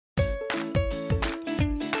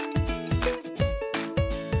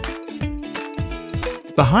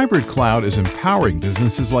The hybrid cloud is empowering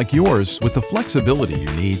businesses like yours with the flexibility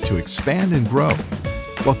you need to expand and grow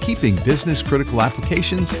while keeping business-critical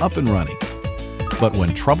applications up and running. But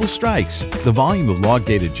when trouble strikes, the volume of log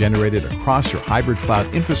data generated across your hybrid cloud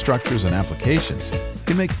infrastructures and applications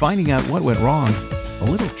can make finding out what went wrong a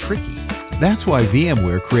little tricky. That's why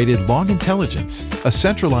VMware created Log Intelligence, a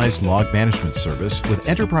centralized log management service with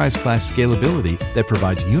enterprise-class scalability that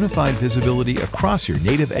provides unified visibility across your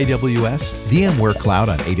native AWS, VMware Cloud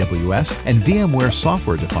on AWS, and VMware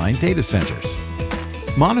software-defined data centers.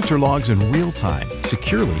 Monitor logs in real time,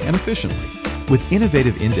 securely and efficiently. With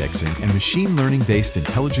innovative indexing and machine learning-based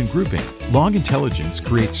intelligent grouping, Log Intelligence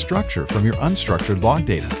creates structure from your unstructured log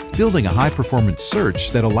data, building a high-performance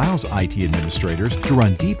search that allows IT administrators to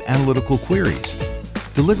run deep analytical queries,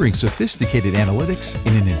 delivering sophisticated analytics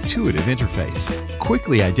in an intuitive interface.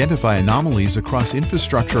 Quickly identify anomalies across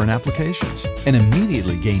infrastructure and applications, and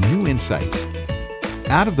immediately gain new insights.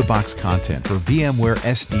 Out-of-the-box content for VMware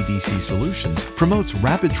SDDC solutions promotes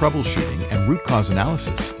rapid troubleshooting and root cause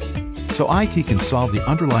analysis, so IT can solve the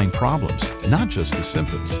underlying problems, not just the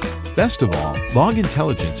symptoms. Best of all, Log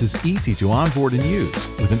Intelligence is easy to onboard and use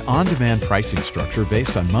with an on-demand pricing structure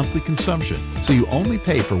based on monthly consumption, so you only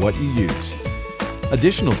pay for what you use.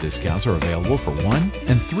 Additional discounts are available for 1-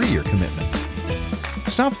 and 3-year commitments.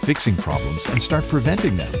 Stop fixing problems and start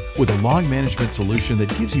preventing them with a log management solution that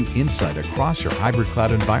gives you insight across your hybrid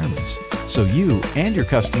cloud environments, so you and your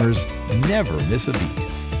customers never miss a beat.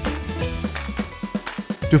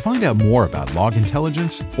 To find out more about Log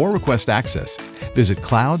Intelligence or request access, visit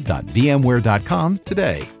cloud.vmware.com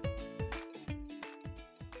today.